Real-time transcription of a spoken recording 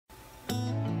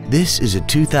This is a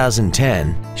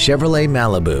 2010 Chevrolet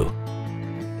Malibu.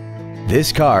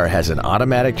 This car has an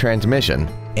automatic transmission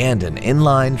and an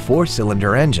inline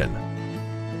 4-cylinder engine.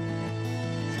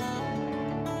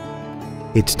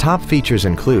 Its top features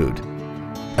include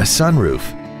a sunroof,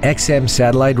 XM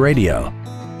satellite radio,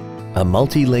 a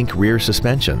multi-link rear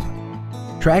suspension,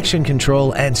 traction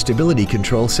control and stability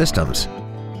control systems,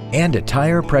 and a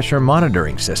tire pressure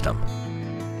monitoring system.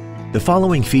 The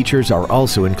following features are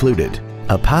also included: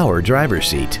 a power driver's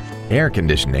seat, air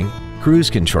conditioning, cruise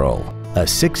control, a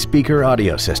 6-speaker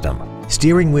audio system,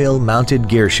 steering wheel mounted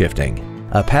gear shifting,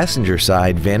 a passenger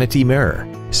side vanity mirror,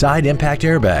 side impact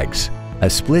airbags, a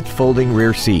split folding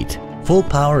rear seat, full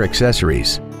power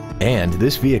accessories, and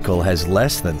this vehicle has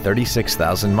less than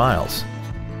 36,000 miles.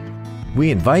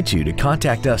 We invite you to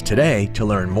contact us today to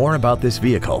learn more about this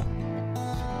vehicle.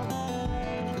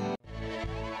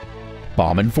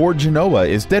 Bauman Ford Genoa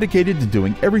is dedicated to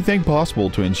doing everything possible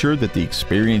to ensure that the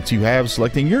experience you have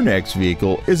selecting your next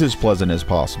vehicle is as pleasant as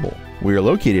possible. We are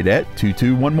located at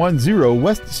 22110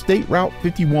 West State Route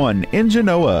 51 in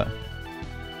Genoa.